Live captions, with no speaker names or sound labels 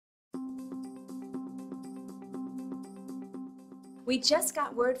We just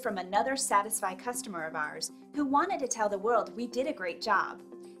got word from another satisfied customer of ours who wanted to tell the world we did a great job.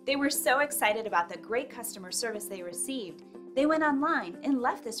 They were so excited about the great customer service they received, they went online and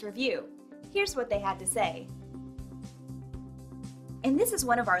left this review. Here's what they had to say. And this is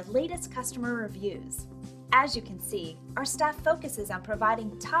one of our latest customer reviews. As you can see, our staff focuses on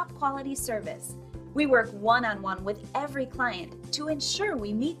providing top quality service. We work one-on-one with every client to ensure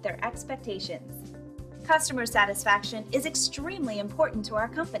we meet their expectations. Customer satisfaction is extremely important to our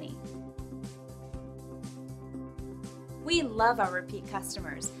company. We love our repeat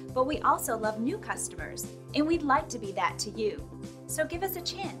customers, but we also love new customers, and we'd like to be that to you. So give us a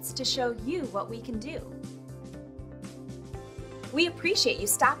chance to show you what we can do. We appreciate you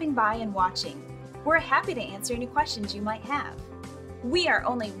stopping by and watching. We're happy to answer any questions you might have. We are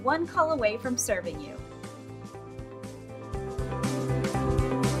only one call away from serving you.